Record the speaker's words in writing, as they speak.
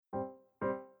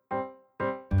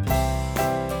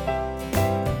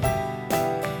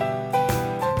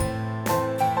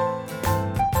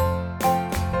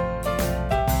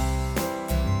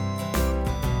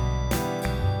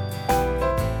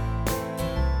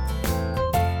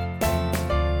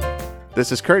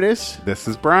This is Curtis. This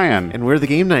is Brian. And we're the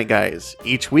Game Night Guys.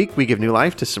 Each week we give new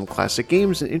life to some classic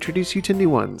games and introduce you to new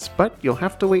ones, but you'll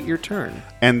have to wait your turn.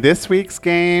 And this week's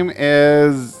game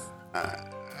is...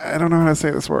 I don't know how to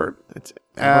say this word. It's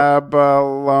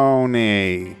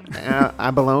Abalone.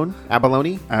 Abalone?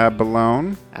 Abalone?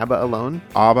 Abalone. Abba Alone?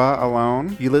 Abba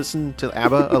Alone. You listen to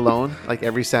Abba Alone like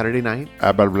every Saturday night?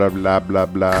 Abba blah blah blah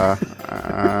blah.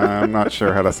 I'm not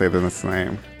sure how to say this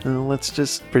name. Let's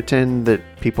just pretend that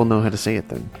people know how to say it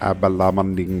then.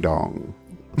 Abalone ding dong.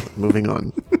 Moving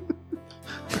on.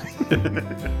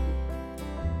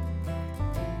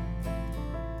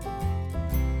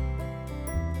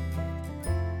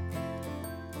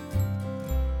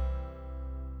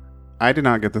 I did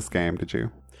not get this game, did you?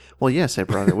 Well, yes, I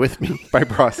brought it with me. By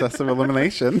process of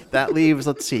elimination. That leaves,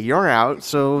 let's see, you're out,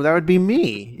 so that would be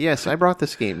me. Yes, I brought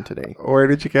this game today. Where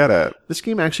did you get it? This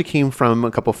game actually came from a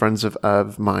couple friends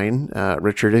of mine,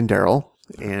 Richard and Daryl.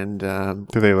 And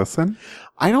do they listen?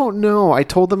 I don't know. I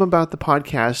told them about the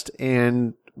podcast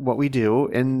and what we do,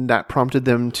 and that prompted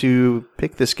them to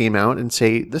pick this game out and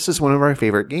say, this is one of our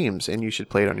favorite games, and you should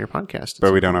play it on your podcast.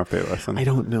 But we don't know if they listen. I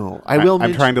don't know.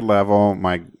 I'm trying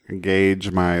to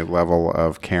gauge my level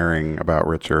of caring about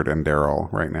Richard and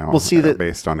Daryl right now. We'll see that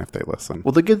based on if they listen.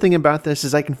 Well, the good thing about this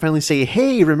is I can finally say,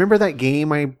 hey, remember that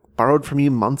game I borrowed from you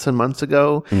months and months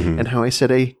ago, and how I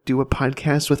said I do a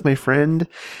podcast with my friend?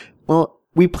 Well,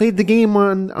 we played the game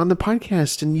on the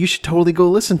podcast, and you should totally go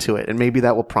listen to it. And maybe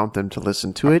that will prompt them to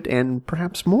listen to it, and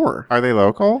perhaps more. Are they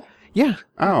local? Yeah.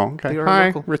 Oh, okay. Hi,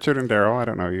 local. Richard and Daryl. I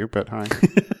don't know you, but hi.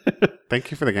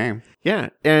 Thank you for the game.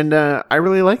 Yeah, and I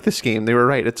really like this game. They were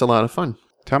right. It's a lot of fun.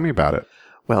 Tell me about it.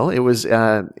 Well, it was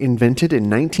invented in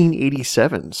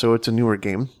 1987, so it's a newer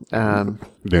game.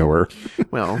 Newer.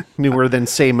 Well, newer than,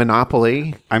 say,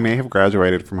 Monopoly. I may have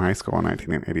graduated from high school in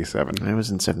 1987. I was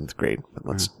in 7th grade, but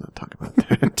let's not talk about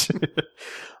that.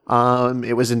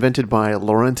 It was invented by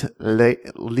Laurent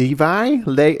Levy.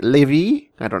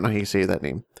 I don't know how you say that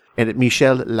name. And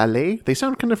Michel Lallet. They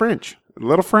sound kind of French. A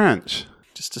little French.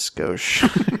 Just a skosh.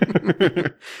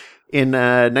 In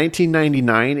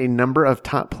 1999, a number of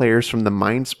top players from the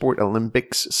Mind Sport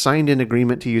Olympics signed an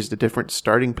agreement to use a different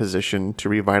starting position to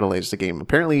revitalize the game.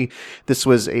 Apparently, this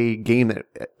was a game that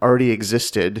already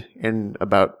existed, and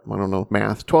about,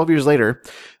 12 years later,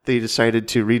 they decided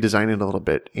to redesign it a little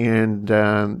bit. And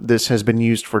this has been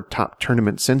used for top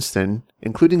tournaments since then,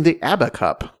 including the ABBA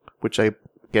Cup, which I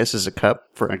guess is a cup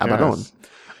for Abalone.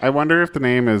 I wonder if the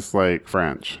name is like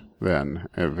French. Then,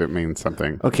 if it means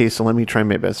something. Okay, so let me try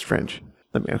my best French.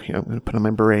 I'm going to put on my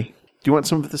beret. Do you want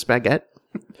some of this baguette?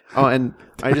 Oh, and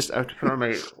I put on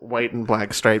my white and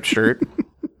black striped shirt.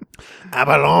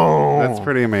 Abalone! That's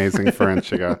pretty amazing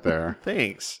French you got there.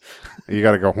 Thanks. You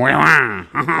got to go. What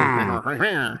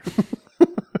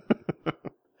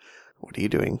are you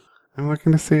doing? I'm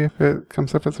looking to see if it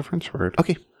comes up as a French word.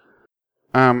 Okay.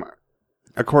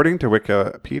 According to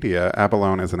Wikipedia,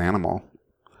 abalone is an animal.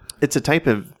 It's a type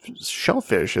of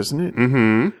shellfish, isn't it?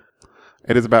 Mm-hmm.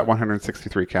 It is about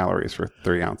 163 calories for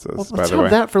 3 ounces, well, by the way. Let's have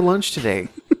that for lunch today.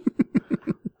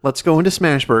 Let's go into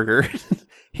Smashburger.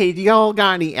 Hey, do y'all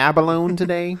got any abalone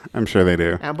today? I'm sure they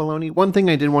do. Abalone. One thing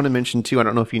I did want to mention, too, I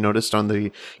don't know if you noticed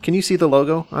can you see the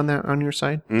logo on your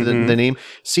side? Mm-hmm. The name?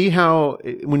 See how,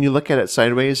 when you look at it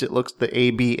sideways, it looks, the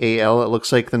ABAL, it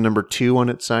looks like the number 2 on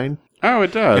its side? Oh,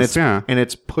 it does, And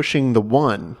it's pushing the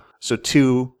 1. So the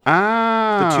 2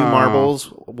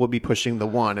 marbles will be pushing the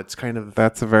 1. It's kind of...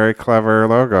 That's a very clever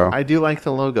logo. I do like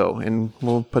the logo, and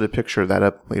we'll put a picture of that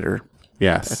up later.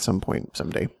 Yes. At some point,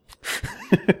 someday.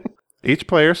 Each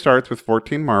player starts with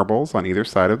 14 marbles on either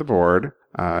side of the board.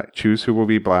 Choose who will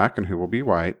be black and who will be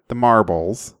white. The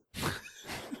marbles.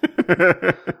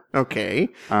 Okay.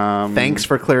 Thanks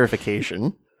for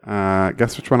clarification.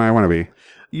 Guess which one I want to be.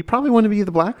 You probably want to be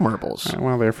the black marbles.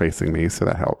 Well, they're facing me, so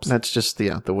that helps. That's just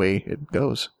the way it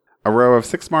goes. A row of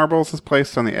 6 marbles is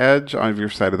placed on the edge of your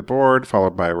side of the board,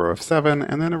 followed by a row of 7,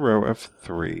 and then a row of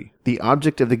 3. The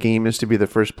object of the game is to be the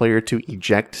first player to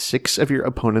eject 6 of your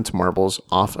opponent's marbles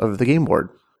off of the game board.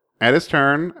 At his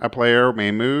turn, a player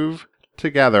may move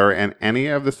together in any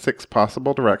of the 6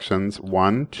 possible directions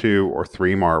 1, 2, or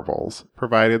 3 marbles,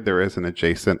 provided there is an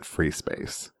adjacent free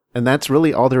space. And that's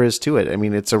really all there is to it. I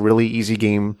mean, it's a really easy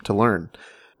game to learn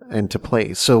and to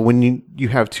play. So when you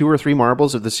have 2 or 3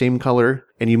 marbles of the same color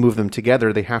and you move them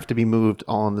together, they have to be moved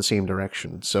all in the same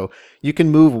direction. So you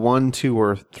can move 1, 2,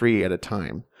 or 3 at a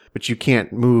time, but you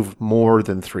can't move more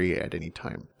than 3 at any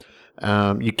time.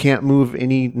 You can't move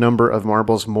any number of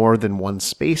marbles more than 1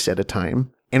 space at a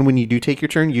time. And when you do take your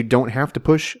turn, you don't have to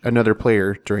push another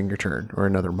player during your turn or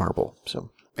another marble. So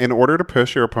In order to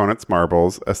push your opponent's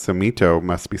marbles, a Sumito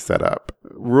must be set up.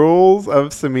 Rules of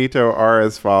Sumito are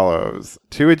as follows.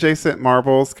 2 adjacent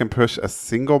marbles can push a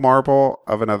single marble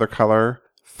of another color.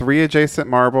 3 adjacent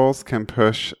marbles can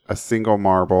push a single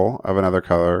marble of another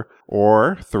color.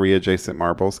 Or 3 adjacent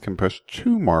marbles can push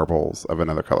 2 marbles of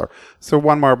another color. So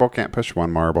 1 marble can't push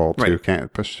 1 marble, 2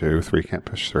 can't push 2, 3 can't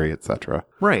push 3, etc.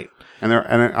 Right. And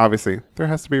obviously, there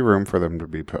has to be room for them to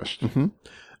be pushed. Mm-hmm.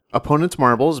 Opponent's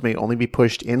marbles may only be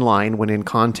pushed in line when in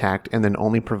contact, and then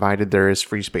only provided there is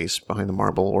free space behind the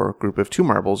marble or a group of 2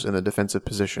 marbles in the defensive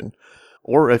position,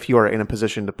 or if you are in a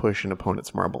position to push an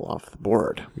opponent's marble off the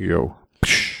board. Yo.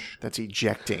 That's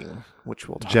ejecting, which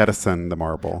we'll talk Jettison the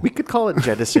marble. We could call it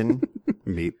jettison.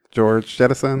 Meet George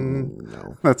Jettison.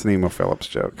 No. That's an Emo Phillips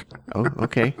joke. Oh,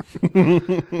 okay.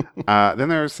 Then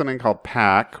there's something called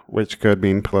PAC, which could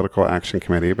mean Political Action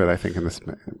Committee, but I think in this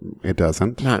it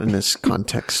doesn't. Not in this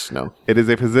context, no. It is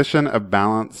a position of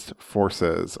balanced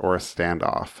forces or a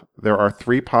standoff. There are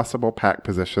 3 possible PAC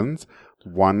positions: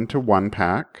 1 to 1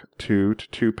 PAC, 2 to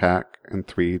 2 PAC, and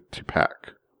 3 to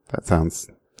PAC. That sounds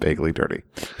vaguely dirty.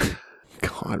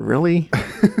 God, really?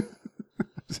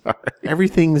 Sorry.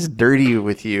 Everything's dirty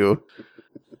with you.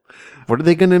 What are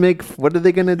they going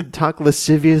to talk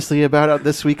lasciviously about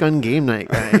this week on game night,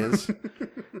 guys?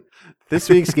 This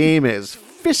week's game is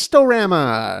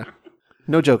Fistorama.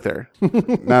 No joke there.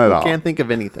 Not at all. Can't think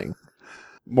of anything.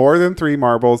 More than 3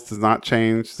 marbles does not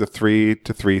change the 3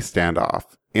 to 3 standoff.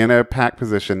 In a pack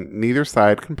position, neither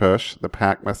side can push. The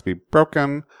pack must be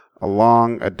broken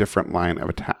along a different line of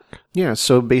attack. Yeah,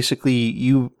 so basically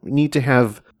you need to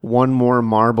have 1 more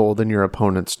marble than your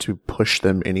opponents to push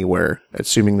them anywhere,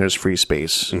 assuming there's free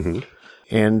space. Mm-hmm.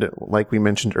 And like we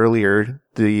mentioned earlier,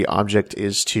 the object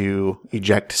is to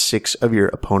eject 6 of your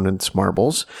opponent's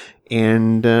marbles,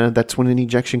 and that's when an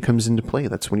ejection comes into play.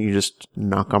 That's when you just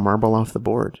knock a marble off the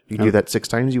board. You do that 6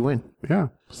 times, you win. Yeah,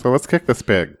 so let's kick this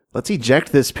pig. Let's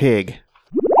eject this pig.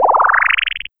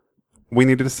 We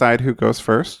need to decide who goes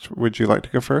first. Would you like to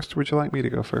go first, or would you like me to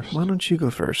go first? Why don't you go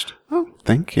first? Oh,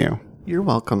 thank you. You're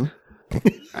welcome.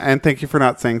 And thank you for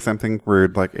not saying something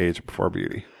rude like age before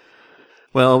beauty.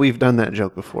 Well, we've done that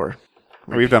joke before.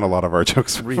 We've done a lot of our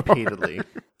jokes before. Repeatedly.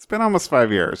 It's been almost 5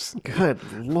 years. Good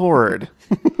Lord.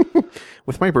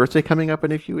 With my birthday coming up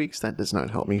in a few weeks, that does not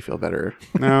help me feel better.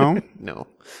 No? No.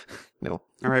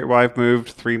 All right, well, I've moved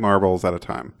 3 marbles at a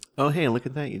time. Oh, hey, look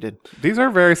at that. You did. These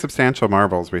are very substantial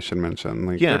marbles, we should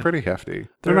mention. Yeah. They're pretty hefty.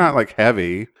 They're not,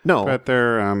 heavy. No. But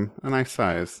they're a nice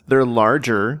size. They're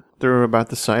larger. They're about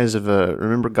the size of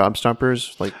remember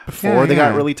Gobstoppers? Before they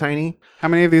got really tiny? How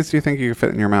many of these do you think you could fit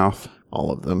in your mouth?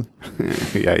 All of them.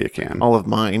 Yeah, you can. All of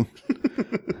mine.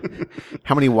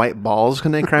 How many white balls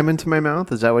can they cram into my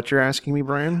mouth? Is that what you're asking me,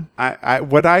 Brian?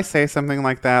 Would I say something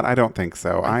like that? I don't think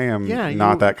so. I am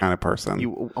not that kind of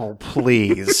person. Oh,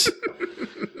 please.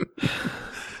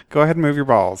 Go ahead and move your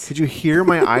balls. Could you hear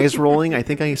my eyes rolling? I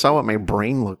think I saw what my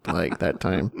brain looked like that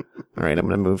time. All right, I'm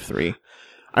going to move 3.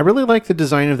 I really like the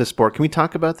design of this board. Can we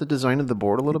talk about the design of the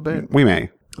board a little bit? We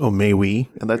may. Oh, may we?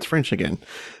 And that's French again.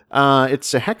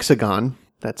 It's a hexagon.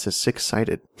 That's a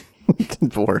 6-sided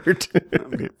board.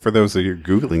 For those of you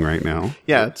Googling right now.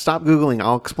 Yeah, stop Googling.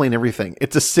 I'll explain everything.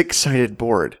 It's a 6-sided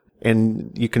board.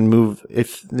 And you can move,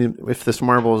 if this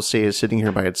marble, say, is sitting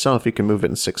here by itself, you can move it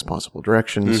in 6 possible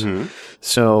directions. Mm-hmm.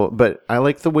 So, but I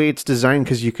like the way it's designed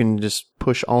because you can just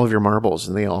push all of your marbles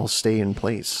and they all stay in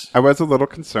place. I was a little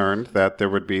concerned that there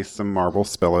would be some marble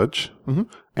spillage. Mm-hmm.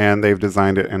 And they've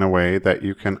designed it in a way that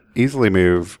you can easily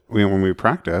move. When we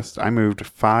practiced, I moved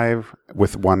 5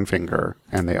 with 1 finger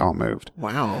and they all moved.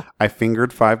 Wow. I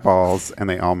fingered 5 balls and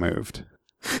they all moved.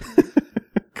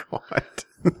 God.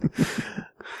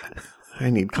 I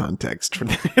need context for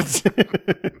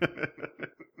that.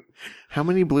 How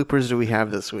many bloopers do we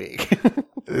have this week?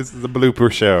 This is the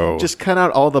blooper show. Just cut out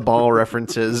all the ball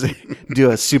references. Do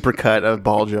a super cut of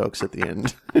ball jokes at the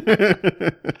end.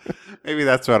 Maybe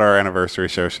that's what our anniversary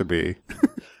show should be.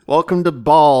 Welcome to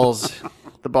Balls.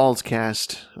 The Balls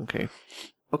cast.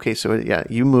 Okay, so yeah,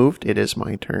 you moved. It is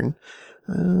my turn.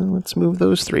 Let's move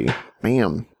those 3.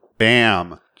 Bam.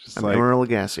 Bam. I'm a little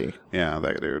gassy. Yeah,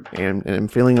 that dude. And I'm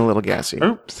feeling a little gassy.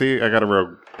 Oh, see, I got a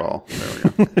rogue ball.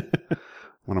 There we go.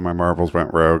 One of my marbles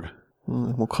went rogue.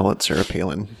 We'll call it Sarah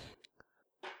Palin.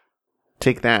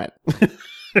 Take that.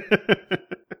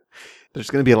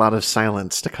 There's going to be a lot of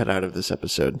silence to cut out of this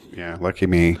episode. Yeah, lucky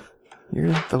me.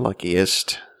 You're the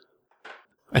luckiest.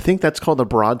 I think that's called a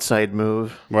broadside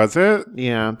move. Was it?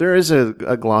 Yeah, there is a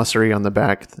glossary on the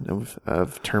back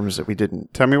of terms that we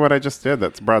didn't. Tell me what I just did.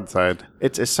 That's broadside.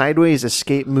 It's a sideways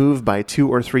escape move by 2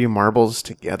 or 3 marbles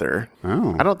together.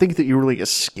 Oh. I don't think that you really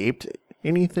escaped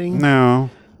anything. No.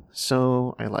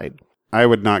 So I lied. I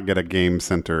would not get a Game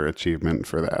Center achievement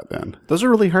for that then. Those are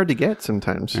really hard to get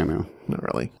sometimes. I know. Not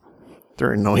really.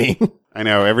 They're annoying. I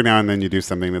know. Every now and then you do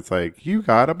something that's like, you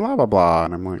got a blah, blah, blah.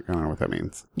 And I'm like, I don't know what that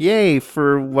means. Yay.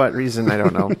 For what reason? I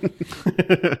don't know.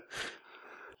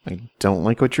 I don't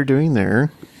like what you're doing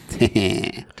there.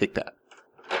 Take that.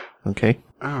 Okay.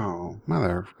 Oh,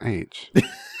 mother H.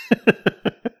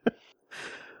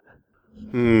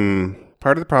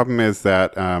 Part of the problem is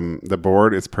that the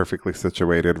board is perfectly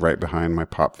situated right behind my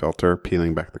pop filter,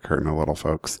 peeling back the curtain a little,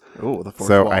 folks. Oh, the fourth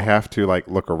So wall. I have to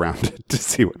look around it to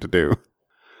see what to do.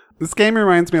 This game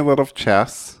reminds me a little of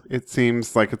chess. It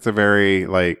seems like it's a very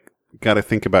got to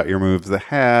think about your moves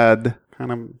ahead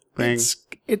kind of thing.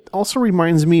 It also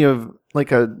reminds me of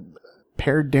a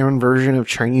pared down version of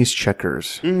Chinese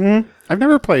checkers. Mm-hmm. I've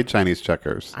never played Chinese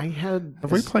checkers.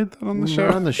 Have we played that on the show?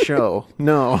 Not on the show.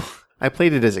 No. I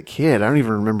played it as a kid. I don't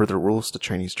even remember the rules to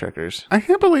Chinese checkers. I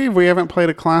can't believe we haven't played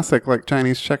a classic like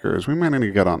Chinese checkers. We might need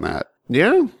to get on that.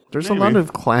 Yeah. There's Maybe. a lot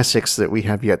of classics that we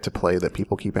have yet to play that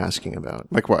people keep asking about.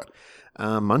 Like what?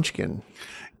 Munchkin.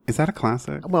 Is that a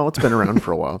classic? Well, it's been around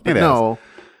for a while. But It no.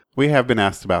 We have been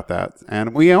asked about that,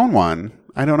 and we own one.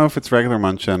 I don't know if it's regular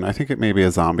Munchkin. I think it may be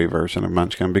a zombie version of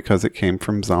Munchkin because it came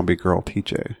from Zombie Girl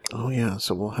TJ. Oh, yeah.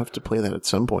 So we'll have to play that at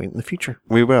some point in the future.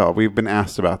 We will. We've been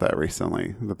asked about that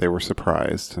recently, that they were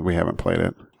surprised we haven't played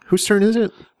it. Whose turn is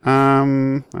it? I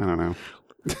don't know.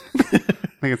 I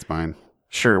think it's mine.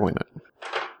 Sure, why not?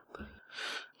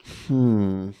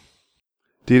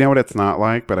 Do you know what it's not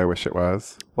like, but I wish it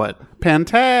was? What?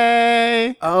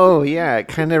 Pentay! Oh, yeah. It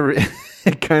kind of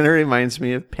it kind of reminds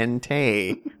me of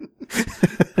Pentay.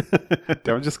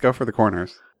 Don't just go for the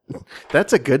corners.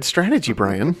 That's a good strategy,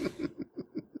 Brian.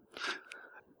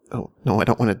 Oh, no, I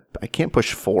don't want to. I can't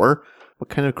push 4. What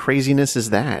kind of craziness is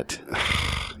that?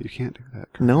 You can't do that.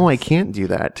 No, I can't do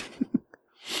that.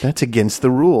 That's against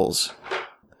the rules.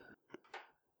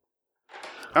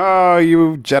 Oh,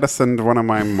 you jettisoned one of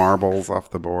my marbles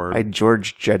off the board. I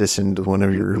George jettisoned one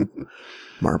of your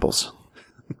marbles.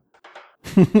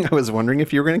 I was wondering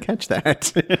if you were going to catch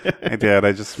that. I did.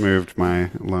 I just moved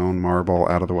my lone marble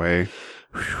out of the way.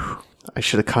 I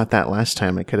should have caught that last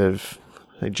time. I could have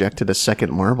ejected a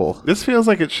second marble. This feels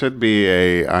like it should be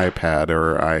a iPad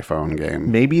or iPhone game.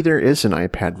 Maybe there is an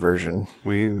iPad version.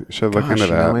 We should look Gosh, into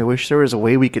that. I wish there was a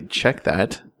way we could check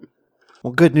that.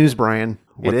 Well, good news, Brian.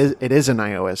 It is an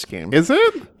iOS game. Is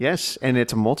it? Yes, and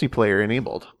it's multiplayer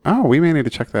enabled. Oh, we may need to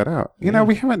check that out. You know,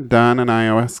 we haven't done an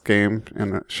iOS game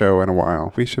in a show in a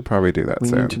while. We should probably do that We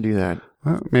soon. need to do that.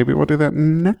 Well, maybe we'll do that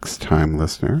next time,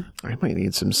 listener. I might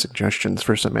need some suggestions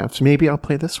for some apps. Maybe I'll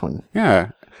play this one. Yeah.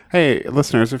 Hey,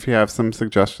 listeners, if you have some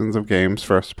suggestions of games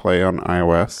for us to play on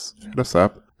iOS, hit us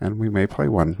up, and we may play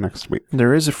one next week.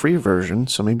 There is a free version,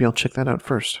 so maybe I'll check that out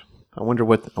first. I wonder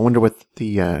what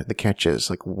the catch is.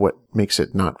 Like, what makes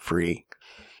it not free?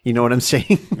 You know what I'm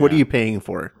saying? What are you paying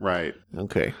for? Right.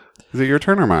 Okay. Is it your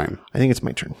turn or mine? I think it's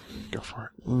my turn. Go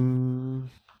for it.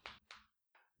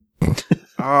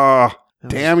 Oh,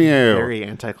 damn you. Very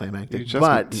anticlimactic.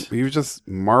 You just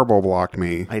marble blocked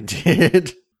me. I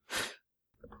did.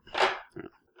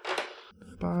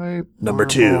 Bye. Number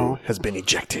marble. 2 has been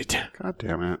ejected. God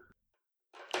damn it.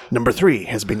 Number 3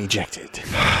 has been ejected.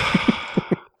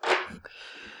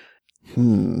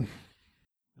 I'm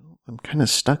kind of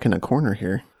stuck in a corner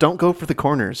here. Don't go for the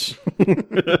corners.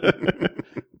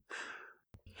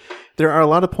 There are a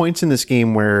lot of points in this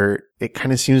game where it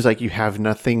kind of seems like you have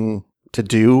nothing to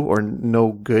do or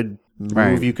no good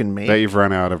move you can make. That you've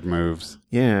run out of moves.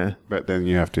 Yeah. But then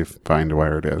you have to find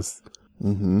where it is.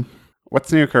 Mm-hmm.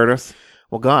 What's new, Curtis?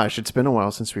 Well, gosh, it's been a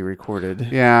while since we recorded.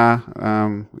 Yeah.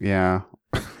 Yeah.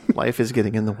 Life is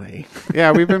getting in the way.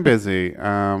 Yeah, we've been busy.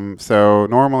 So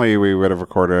normally we would have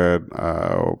recorded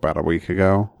about a week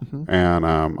ago. Mm-hmm. And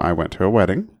I went to a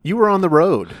wedding. You were on the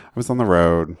road. I was on the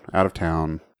road, out of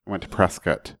town. Went to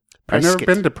Prescott. I've never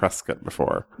been to Prescott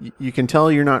before. You can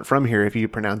tell you're not from here if you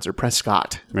pronounce it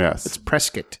Prescott. Yes. It's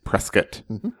Prescott. Prescott.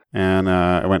 Mm-hmm. And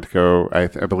I went to go, I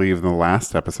believe in the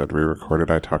last episode we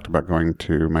recorded, I talked about going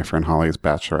to my friend Holly's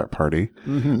bachelorette party.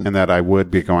 Mm-hmm. And that I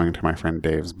would be going to my friend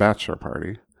Dave's bachelor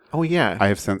party. Oh, yeah. I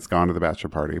have since gone to the bachelor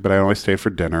party, but I only stayed for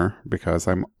dinner because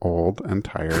I'm old and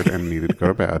tired and needed to go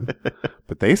to bed.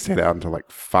 But they stayed out until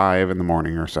 5 in the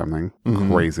morning or something.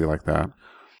 Mm-hmm. Crazy like that.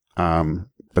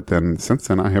 But then since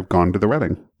then, I have gone to the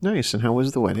wedding. Nice. And how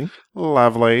was the wedding?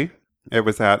 Lovely. It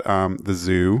was at the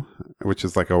zoo, which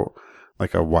is like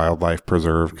a wildlife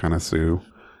preserve kind of zoo.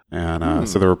 And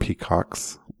so there were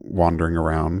peacocks wandering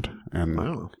around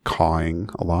and cawing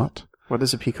a lot. What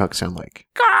does a peacock sound like?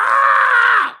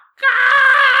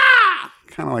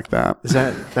 kind of like that.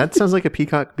 That sounds like a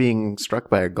peacock being struck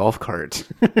by a golf cart.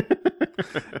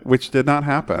 Which did not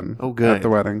happen good. at the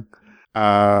wedding.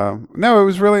 No, it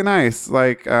was really nice.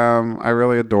 Like, I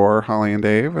really adore Holly and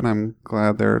Dave, and I'm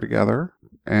glad they're together.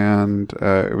 And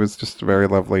it was just a very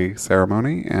lovely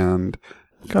ceremony, and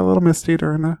got a little misty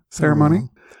during the ceremony.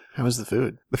 How was the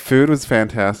food? The food was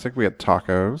fantastic. We had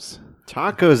tacos.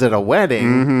 Tacos at a wedding?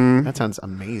 Mm-hmm. That sounds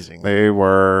amazing. They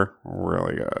were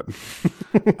really good.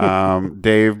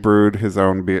 Dave brewed his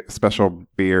own special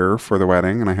beer for the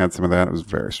wedding, and I had some of that. It was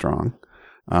very strong.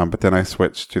 But then I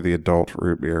switched to the adult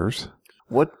root beers.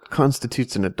 What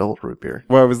constitutes an adult root beer?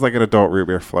 Well, it was like an adult root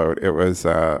beer float. It was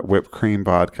whipped cream,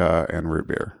 vodka, and root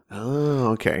beer.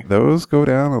 Oh, okay. Those go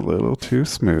down a little too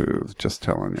smooth, just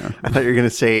telling you. I thought you were going to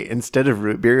say instead of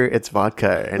root beer, it's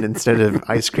vodka. And instead of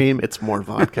ice cream, it's more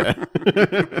vodka.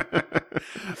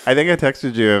 I think I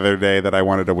texted you the other day that I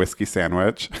wanted a whiskey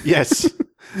sandwich. Yes.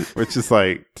 Which is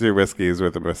like 2 whiskeys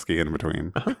with a whiskey in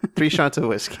between. 3 shots of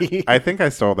whiskey. I think I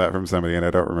stole that from somebody, and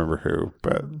I don't remember who,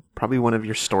 but probably one of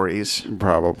your stories.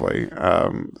 Probably,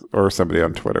 or somebody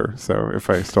on Twitter. So if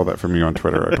I stole that from you on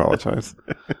Twitter, I apologize.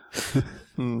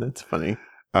 That's funny.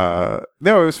 No,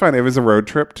 it was fun. It was a road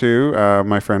trip too.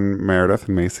 My friend Meredith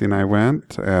and Macy and I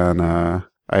went, and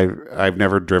I've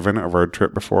never driven a road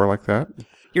trip before like that.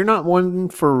 You're not one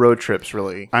for road trips,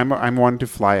 really. I'm one to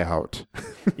fly out.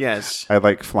 Yes. I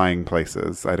like flying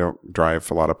places. I don't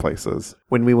drive a lot of places.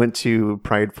 When we went to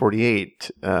Pride 48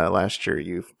 last year,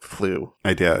 you flew.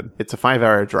 I did. It's a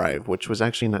 5-hour drive, which was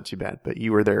actually not too bad. But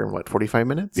you were there in, 45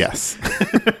 minutes? Yes.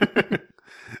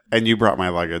 And you brought my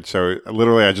luggage. So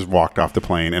literally I just walked off the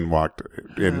plane and walked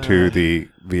into the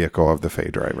vehicle of the Faye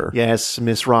driver. Yes,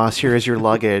 Miss Ross, here is your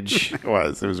luggage. It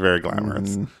was very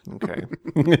glamorous. Okay.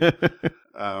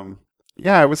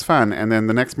 Yeah, it was fun. And then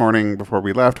the next morning before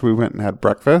we left, we went and had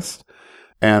breakfast.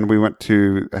 And we went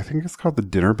to, I think it's called the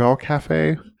Dinner Bell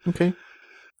Cafe. Okay.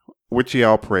 Which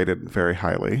Yelp rated very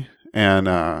highly. And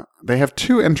they have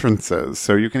 2 entrances.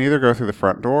 So you can either go through the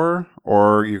front door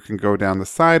or you can go down the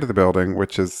side of the building,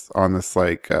 which is on this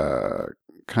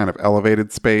kind of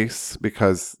elevated space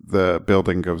because the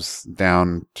building goes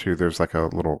down to, there's like a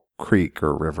little creek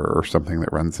or river or something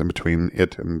that runs in between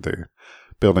it and the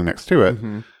building next to it.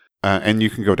 Mm-hmm. And you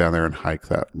can go down there and hike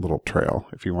that little trail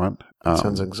if you want.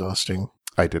 Sounds exhausting.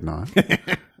 I did not.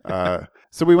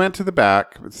 So we went to the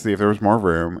back to see if there was more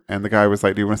room. And the guy was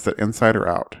like, do you want to sit inside or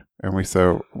out? And we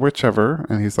said, whichever.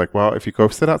 And he's like, well, if you go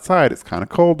sit outside, it's kind of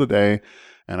cold today.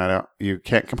 And you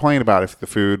can't complain about if the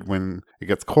food when it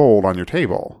gets cold on your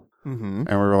table. Mm-hmm. And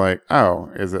we were like, oh,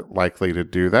 is it likely to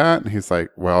do that? And he's like,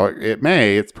 well, it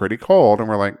may. It's pretty cold. And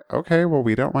we're like, okay, well,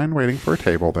 we don't mind waiting for a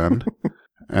table then.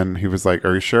 And he was like,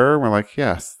 are you sure? And we're like,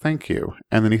 yes, thank you.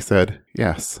 And then he said,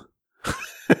 yes.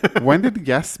 When did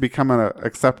yes become an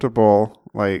acceptable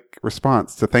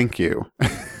response to thank you?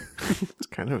 It's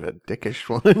kind of a dickish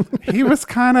one. He was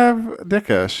kind of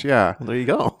dickish, yeah. Well, there you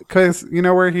go. Because you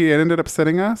know where he ended up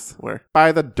sitting us? Where?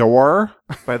 By the door.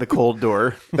 By the cold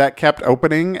door. That kept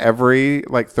opening every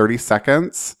 30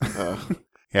 seconds.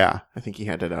 Yeah. I think he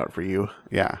had it out for you.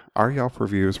 Yeah. Our Yelp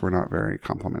reviews were not very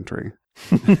complimentary.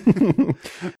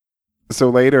 So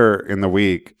later in the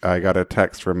week, I got a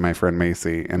text from my friend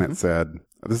Macy, and it said,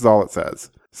 this is all it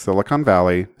says. Silicon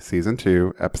Valley, Season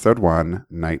 2, Episode 1,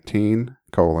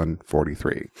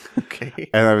 19:43. Okay.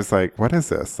 And I was like, what is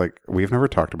this? We've never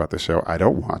talked about this show. I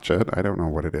don't watch it. I don't know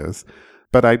what it is.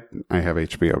 But I have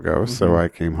HBO Go, so I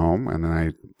came home, and then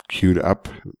I queued up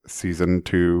Season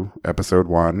 2, Episode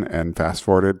 1, and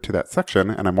fast-forwarded to that section,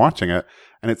 and I'm watching it,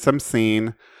 and it's some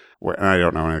scene where, and I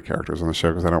don't know any of the characters on the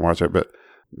show because I don't watch it, but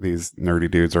these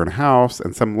nerdy dudes are in a house,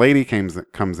 and some lady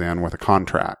comes in with a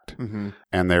contract,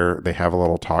 and they have a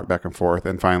little talk back and forth,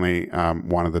 and finally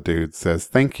one of the dudes says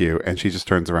thank you, and she just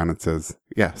turns around and says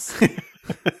yes.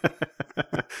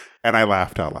 And I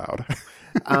laughed out loud.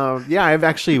 Yeah, I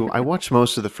watched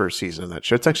most of the first season of that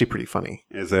show. It's actually pretty funny.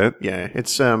 Is it? Yeah,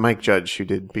 it's Mike Judge who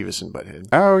did Beavis and Butthead.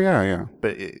 Oh yeah.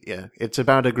 But it's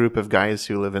about a group of guys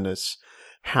who live in this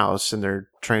house, and they're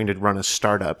trying to run a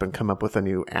startup and come up with a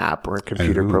new app or a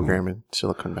computer program in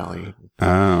Silicon Valley.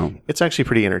 Oh. It's actually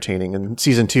pretty entertaining. And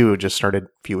season 2 just started a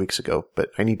few weeks ago,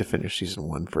 but I need to finish season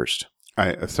 1 first.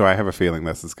 So I have a feeling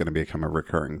this is going to become a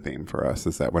recurring theme for us,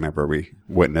 is that whenever we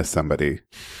witness somebody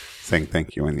saying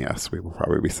thank you and yes, we will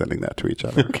probably be sending that to each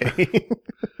other. Okay.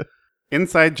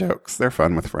 Inside jokes. They're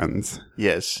fun with friends.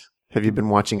 Yes. Have you been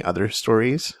watching other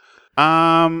stories?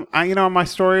 My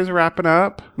stories are wrapping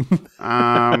up.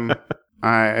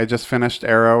 I just finished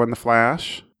Arrow and the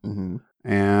Flash,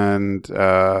 and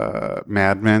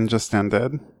Mad Men just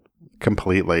ended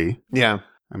completely. Yeah,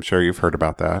 I'm sure you've heard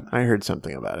about that. I heard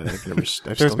something about it.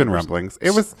 There's been rumblings.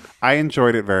 I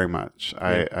enjoyed it very much.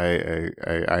 Yeah.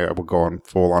 I will go on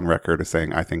full on record as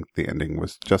saying I think the ending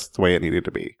was just the way it needed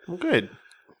to be. Well, good.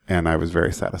 And I was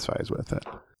very satisfied with it.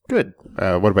 Good.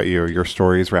 What about you? Your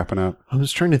stories wrapping up? I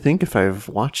was trying to think if I've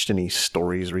watched any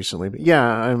stories recently, but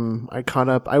yeah, I caught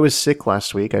up. I was sick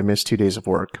last week. I missed 2 days of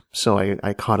work, so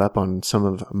I caught up on some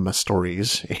of my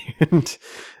stories. And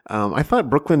I thought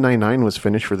Brooklyn Nine-Nine was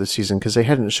finished for this season because they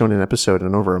hadn't shown an episode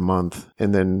in over a month.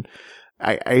 And then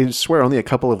I swear only a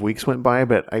couple of weeks went by,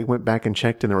 but I went back and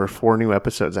checked and there were 4 new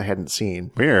episodes I hadn't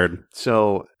seen. Weird.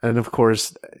 So, and of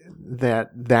course,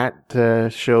 that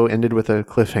show ended with a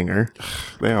cliffhanger.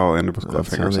 They all ended with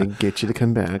cliffhangers. So they get you to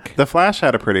come back. The Flash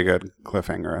had a pretty good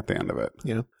cliffhanger at the end of it.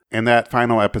 Yeah. And that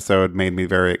final episode made me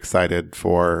very excited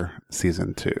for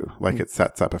season 2. Like it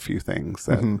sets up a few things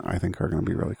that I think are going to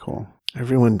be really cool.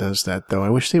 Everyone does that, though. I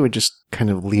wish they would just kind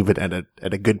of leave it at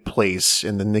a good place,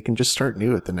 and then they can just start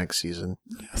new at the next season.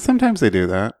 Sometimes they do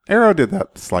that. Arrow did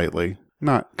that slightly.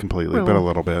 Not completely, but a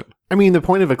little bit. I mean, the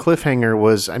point of a cliffhanger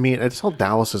was, it's all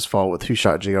Dallas's fault with Who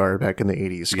Shot JR back in the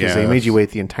 80s, because they made you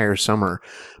wait the entire summer.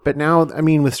 But now,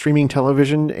 with streaming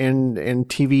television and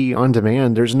TV on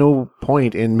demand, there's no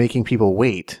point in making people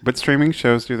wait. But streaming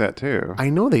shows do that too. I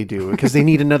know they do, because they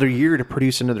need another year to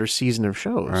produce another season of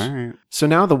shows. Right. So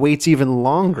now the wait's even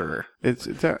longer.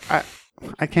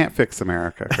 I can't fix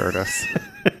America, Curtis.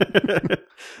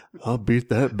 I'll beat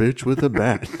that bitch with a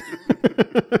bat.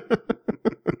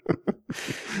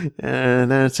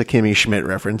 And that's a Kimmy Schmidt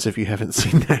reference if you haven't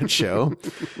seen that show.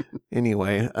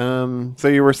 Anyway, so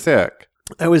you were sick.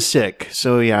 I was sick.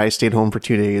 So yeah, I stayed home for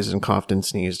 2 days and coughed and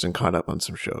sneezed and caught up on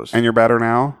some shows. And you're better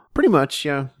now? Pretty much,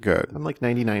 yeah. Good. I'm like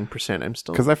 99%. I'm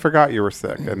still... Because I forgot you were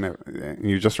sick. And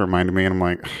you just reminded me, and I'm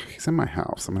like, he's in my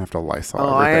house. I'm going to have to Lysol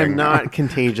everything. I am not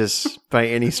contagious by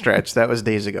any stretch. That was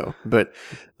days ago. But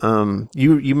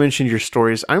you mentioned your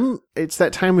stories. It's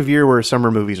that time of year where summer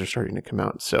movies are starting to come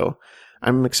out. So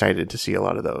I'm excited to see a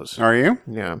lot of those. Are you?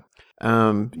 Yeah.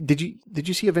 Did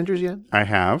you see Avengers yet? I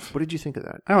have. What did you think of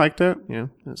that? I liked it. Yeah,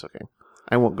 that's okay.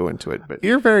 I won't go into it, but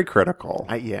you're very critical.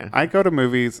 Yeah. I go to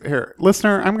movies here.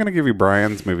 Listener, I'm going to give you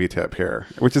Brian's movie tip here,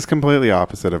 which is completely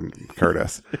opposite of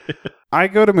Curtis. I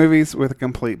go to movies with a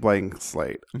complete blank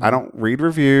slate. I don't read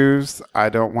reviews. I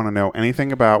don't want to know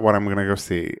anything about what I'm going to go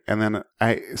see. And then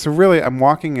I'm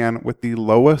walking in with the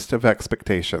lowest of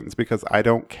expectations because I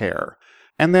don't care.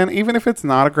 And then even if it's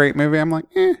not a great movie, I'm like,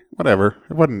 whatever.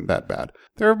 It wasn't that bad.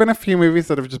 There have been a few movies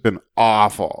that have just been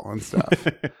awful and stuff.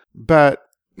 But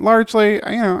largely,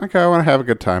 I want to have a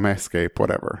good time. I escape,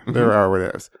 whatever. There are what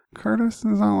it is. Curtis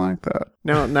is not like that.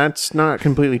 No, that's not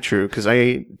completely true because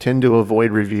I tend to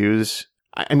avoid reviews.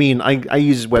 I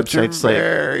use websites like...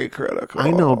 very critical. I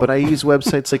know, but I use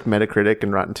websites like Metacritic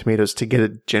and Rotten Tomatoes to get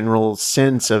a general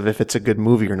sense of if it's a good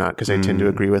movie or not because I tend to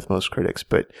agree with most critics.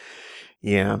 But...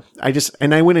 yeah,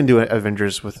 I went into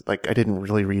Avengers with, I didn't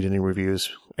really read any reviews.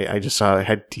 I just saw it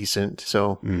had decent,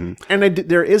 so, and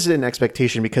there is an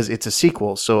expectation because it's a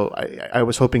sequel, so I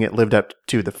was hoping it lived up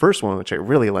to the first one, which I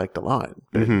really liked a lot.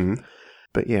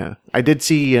 But yeah, I did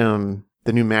see, the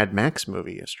new Mad Max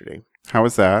movie yesterday. How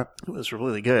was that? It was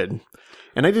really good.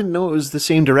 And I didn't know it was the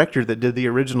same director that did the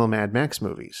original Mad Max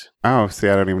movies. Oh, see,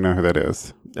 I don't even know who that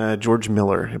is. George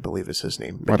Miller, I believe is his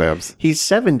name. But whatevs. He's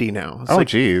 70 now.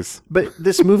 It's geez. But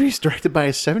this movie's directed by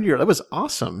a 70-year-old. That was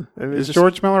awesome. Is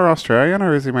George Miller Australian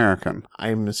or is he American?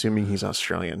 I'm assuming he's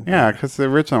Australian. Yeah, because the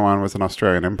original one was an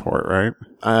Australian import, right?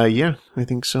 Yeah, I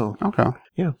think so. Okay.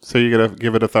 Yeah. So you gotta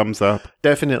give it a thumbs up.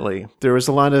 Definitely. There was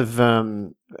a lot of...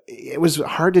 it was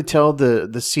hard to tell the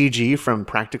CG from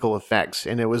practical effects,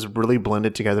 and it was really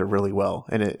blended together really well.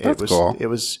 And it was cool. It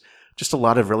was just a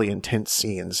lot of really intense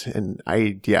scenes, and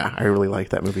I really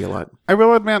liked that movie a lot. I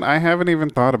will admit, I haven't even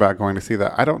thought about going to see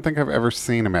that. I don't think I've ever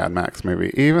seen a Mad Max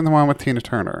movie, even the one with Tina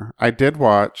Turner. I did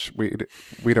watch We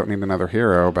Don't Need Another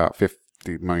Hero about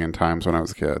 50 million times when I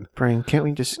was a kid. Brian, can't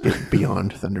we just get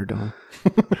beyond Thunderdome?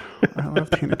 I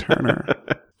love Tina Turner.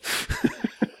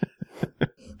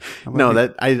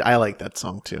 I like that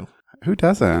song too. Who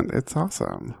doesn't? It's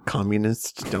awesome.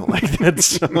 Communists don't like that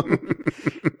song.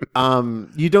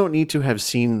 You don't need to have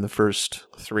seen the first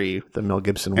 3, the Mel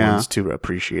Gibson ones, to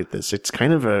appreciate this. It's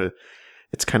kind of a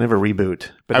reboot,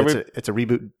 but it's a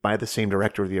reboot by the same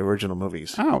director of the original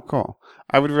movies. Oh, cool.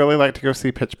 I would really like to go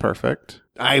see Pitch Perfect.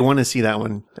 I want to see that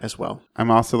one as well.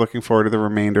 I'm also looking forward to the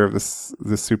remainder of the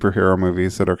superhero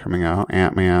movies that are coming out.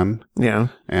 Ant-Man. Yeah.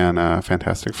 And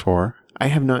Fantastic Four. I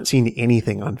have not seen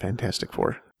anything on Fantastic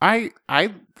Four. I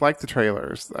like the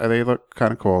trailers. They look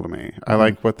kind of cool to me. I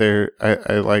like what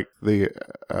I like the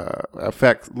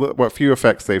effects. What few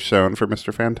effects they've shown for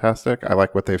Mr. Fantastic. I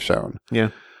like what they've shown.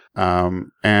 Yeah.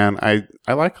 And I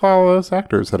like all those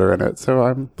actors that are in it, so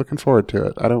I'm looking forward to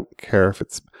it. I don't care if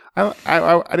it's.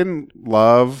 I didn't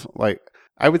love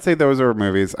I would say those are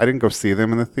movies. I didn't go see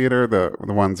them in the theater. The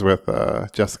ones with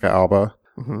Jessica Alba.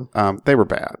 Mm-hmm. They were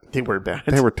bad. They were bad.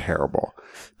 They were terrible.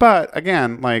 But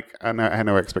again, I had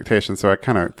no expectations, so I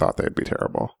kind of thought they'd be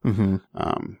terrible. Mm-hmm.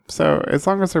 So as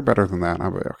long as they're better than that,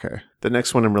 I'll be okay. The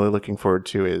next one I'm really looking forward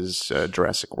to is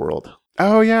Jurassic World.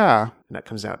 Oh, yeah. And that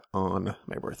comes out on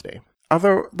my birthday.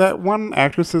 Although that one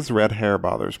actress's red hair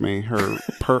bothers me. Her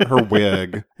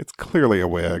wig. It's clearly a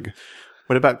wig.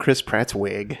 What about Chris Pratt's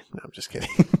wig? No, I'm just kidding.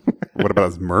 What about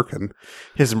his merkin?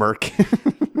 His merc.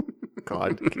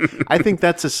 God. I think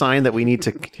that's a sign that we need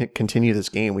to continue this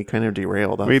game. We kind of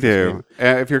derailed. We do.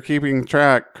 If you're keeping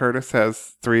track, Curtis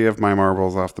has 3 of my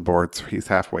marbles off the board, so he's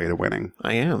halfway to winning.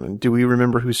 I am. And do we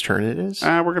remember whose turn it is?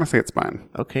 We're going to say it's mine.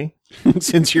 Okay.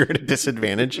 Since you're at a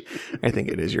disadvantage, I think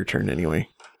it is your turn anyway.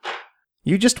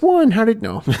 You just won. How did...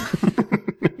 No.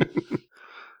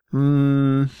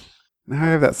 Now I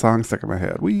have that song stuck in my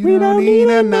head. We don't need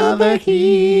another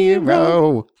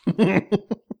hero.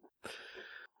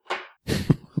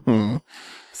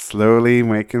 Slowly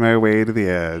making my way to the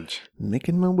edge.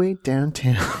 Making my way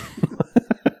downtown.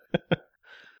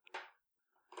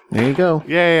 There you go.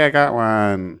 Yay, I got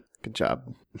one. Good job.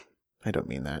 I don't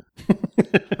mean that.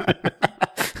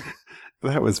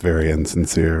 That was very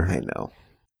insincere. I know.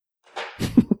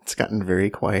 It's gotten very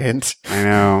quiet. I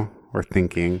know. We're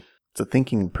thinking. It's a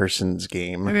thinking person's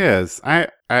game. It is. I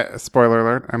spoiler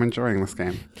alert, I'm enjoying this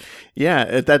game.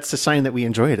 Yeah, that's a sign that we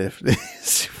enjoy it.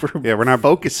 We're not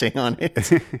focusing on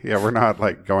it. Yeah, we're not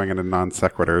going into non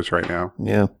sequiturs right now.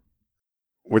 Yeah.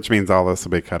 Which means all this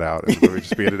will be cut out. It will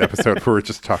just be an episode where we're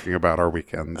just talking about our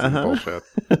weekends and bullshit.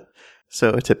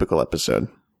 So a typical episode.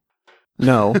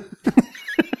 No.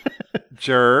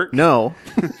 Jerk. No.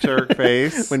 Jerk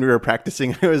face. When we were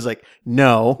practicing, I was like,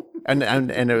 no. And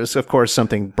it was, of course,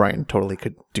 something Brian totally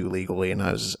could do legally. And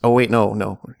I was, oh, wait,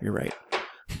 no, you're right.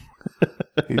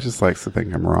 He just likes to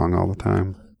think I'm wrong all the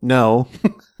time. No.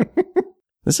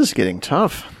 This is getting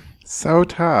tough. So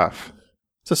tough.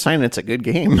 It's a sign it's a good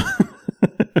game.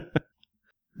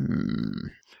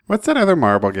 What's that other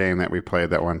marble game that we played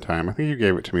that one time? I think you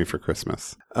gave it to me for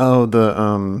Christmas. Oh,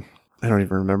 I don't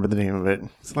even remember the name of it.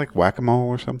 It's like Whack-A-Mole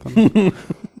or something.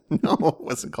 No, it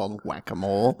wasn't called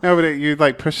Whack-A-Mole. No, but you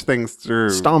push things through.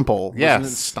 Stomple. Yes.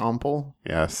 Wasn't it Stomple?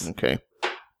 Yes. Okay.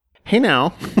 Hey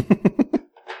now.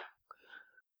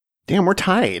 Damn, we're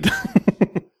tied.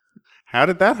 How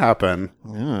did that happen?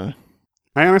 Yeah.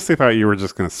 I honestly thought you were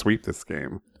just going to sweep this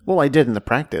game. Well, I did in the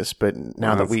practice, but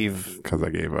now that we've... Because I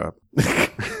gave up.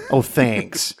 Oh,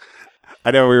 thanks.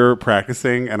 I know we were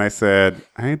practicing, and I said,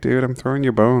 hey, dude, I'm throwing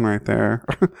your bone right there.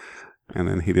 And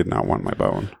then he did not want my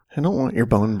bone. I don't want your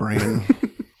bone, Brian.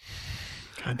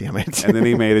 God damn it. And then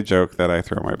he made a joke that I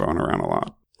throw my bone around a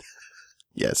lot.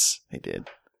 Yes, I did.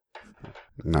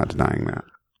 I'm not denying that.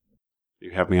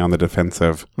 You have me on the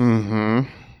defensive. Mm-hmm.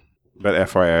 But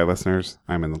FYI, listeners,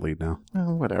 I'm in the lead now.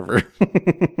 Oh, whatever.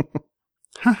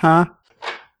 Haha.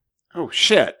 Oh,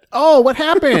 shit. Oh, what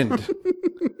happened?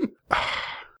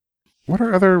 What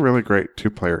are other really great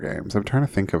 2-player games? I'm trying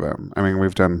to think of them. I mean,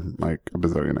 we've done a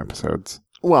bazillion episodes.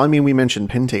 Well, I mean, we mentioned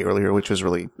Pente earlier, which was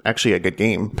really actually a good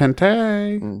game.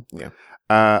 Pente. Yeah.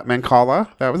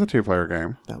 Mancala, that was a 2-player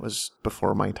game. That was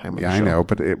before my time on the Yeah, show. I know,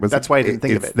 but it was. That's why I didn't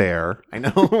think of it. It's there. I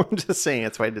know. I'm just saying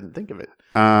that's why I didn't think of it.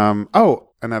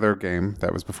 Another game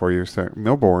that was before you.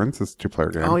 Millborns is a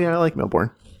 2-player game. Oh, yeah, I like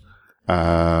Millborn.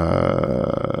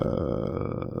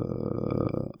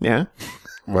 Yeah.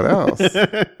 What else?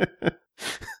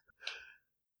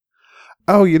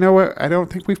 Oh, you know what? I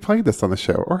don't think we've played this on the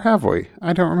show. Or have we?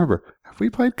 I don't remember. Have we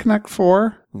played Connect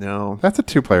 4? No. That's a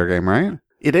 2-player game, right?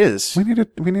 It is. We need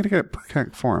to get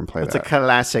Connect 4 and play It's that. a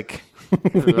classic.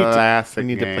 Classic We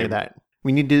need game. to play that.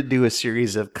 We need to do a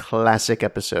series of classic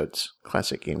episodes.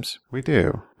 Classic games. We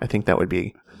do. I think that would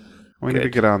be We need to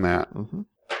get on that. Mm-hmm.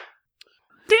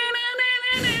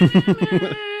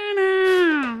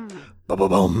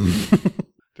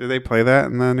 Do they play that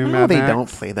in the new No, Mad they Max? don't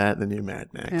play that in the new Mad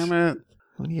Max. Damn it.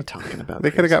 What are you talking about? They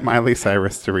could have got Miley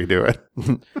Cyrus to redo it.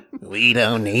 We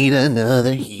don't need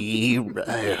another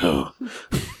hero.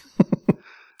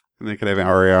 And they could have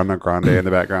Ariana Grande in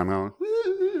the background going,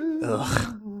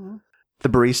 Ugh. The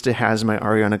barista has my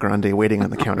Ariana Grande waiting on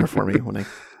the counter for me when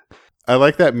I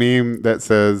like that meme that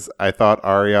says, I thought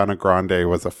Ariana Grande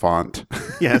was a font.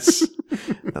 Yes.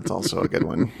 That's also a good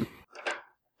one.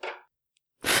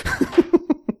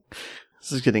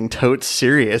 This is getting totes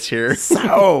serious here.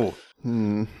 So,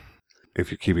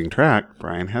 if you're keeping track,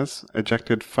 Brian has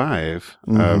ejected 5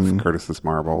 of Curtis's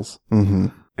marbles,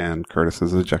 and Curtis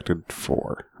has ejected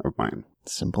 4 of mine.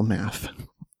 Simple math.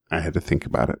 I had to think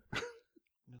about it.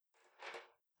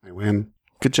 I win.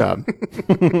 Good job.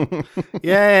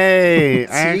 Yay! I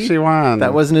actually won.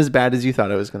 That wasn't as bad as you thought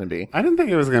it was going to be. I didn't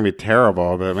think it was going to be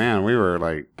terrible, but man, we were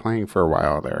like playing for a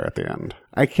while there at the end.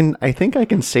 I think I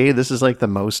can say this is like the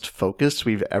most focused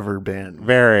we've ever been.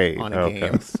 Very on a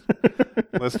game.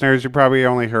 Listeners, you probably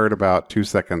only heard about 2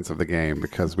 seconds of the game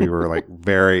because we were like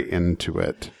very into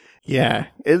it. Yeah,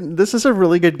 this is a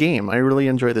really good game. I really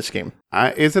enjoy this game.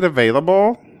 Is it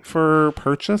available for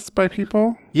purchase by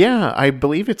people? Yeah, I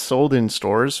believe it's sold in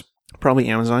stores. Probably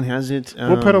Amazon has it.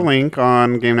 We'll put a link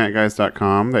on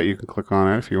GameNightGuys.com that you can click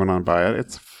on it if you want to buy it.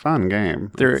 It's a fun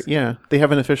game. They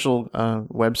have an official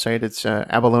website. It's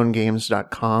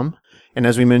AbaloneGames.com. And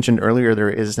as we mentioned earlier,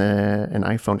 there is an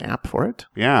iPhone app for it.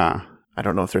 Yeah. I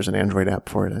don't know if there's an Android app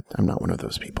for it. I'm not one of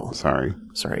those people. Sorry.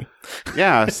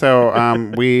 Yeah,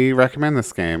 so we recommend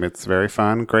this game. It's very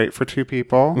fun. Great for 2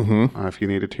 people. If you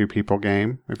need a 2-people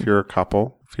game. If you're a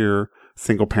couple. If you're a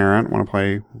single parent, want to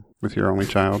play with your only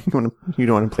child. You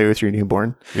don't want to play with your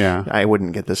newborn? Yeah. I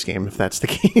wouldn't get this game if that's the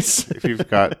case. If you've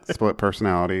got split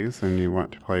personalities and you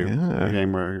want to play a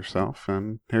game by yourself,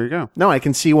 and here you go. No, I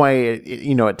can see why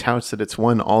it touts that it's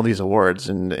won all these awards,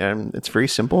 and it's very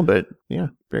simple, but yeah,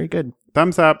 very good.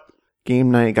 Thumbs up.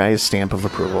 Game Night Guys stamp of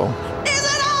approval.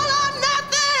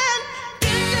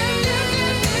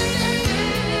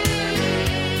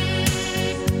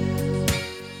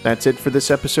 That's it for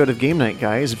this episode of Game Night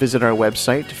Guys. Visit our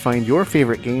website to find your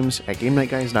favorite games at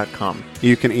GameNightGuys.com.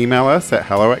 You can email us at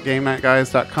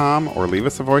hello@GameNightGuys.com or leave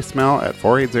us a voicemail at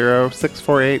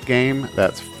 480-648-GAME.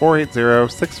 That's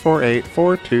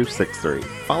 480-648-4263.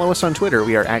 Follow us on Twitter.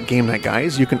 We are at Game Night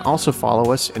Guys. You can also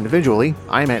follow us individually.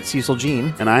 I'm at Cecil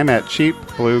Jean. And I'm at Cheap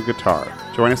Blue Guitar.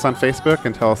 Join us on Facebook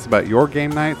and tell us about your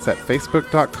game nights at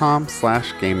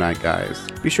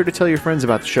facebook.com/GameNightGuys. Be sure to tell your friends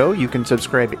about the show. You can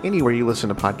subscribe anywhere you listen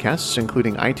to podcasts,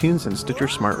 including iTunes and Stitcher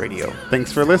Smart Radio.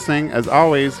 Thanks for listening. As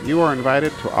always, you are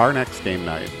invited to our next game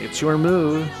night. It's your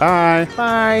move. Bye.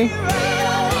 Bye.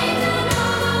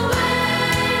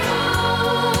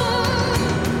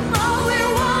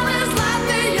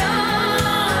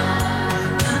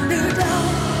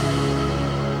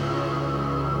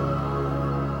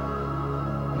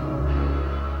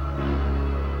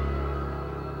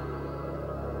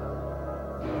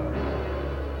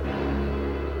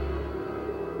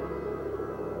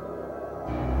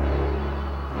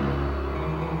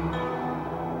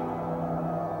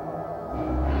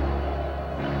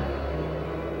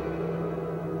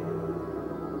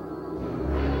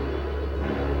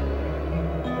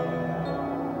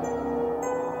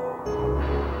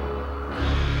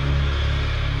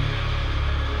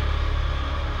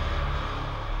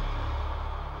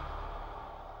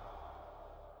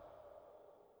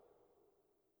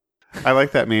 I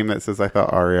like that meme that says, I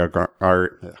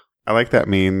like that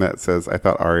meme that says, I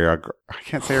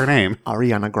can't say her name.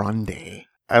 Ariana Grande.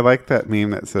 I like that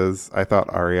meme that says, I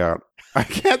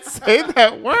can't say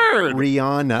that word.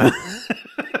 Rihanna.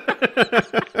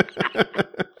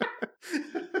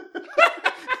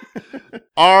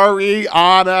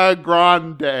 Ariana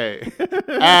Grande.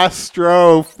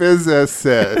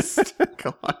 Astrophysicist.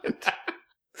 Come on.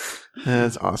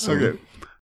 That's awesome. Okay.